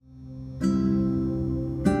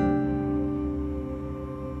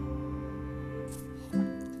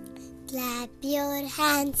your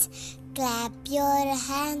hands, clap your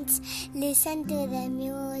hands, listen to the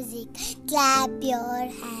music. Clap your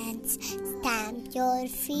hands, stamp your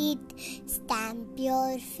feet, stamp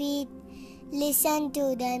your feet. Listen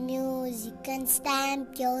to the music and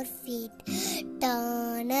stamp your feet.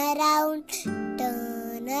 Turn around,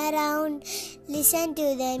 turn around. Listen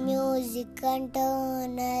to the music and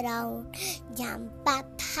turn around. Jump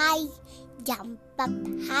up high, jump up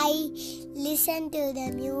high. Listen to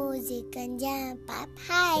the music and jump up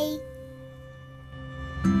high.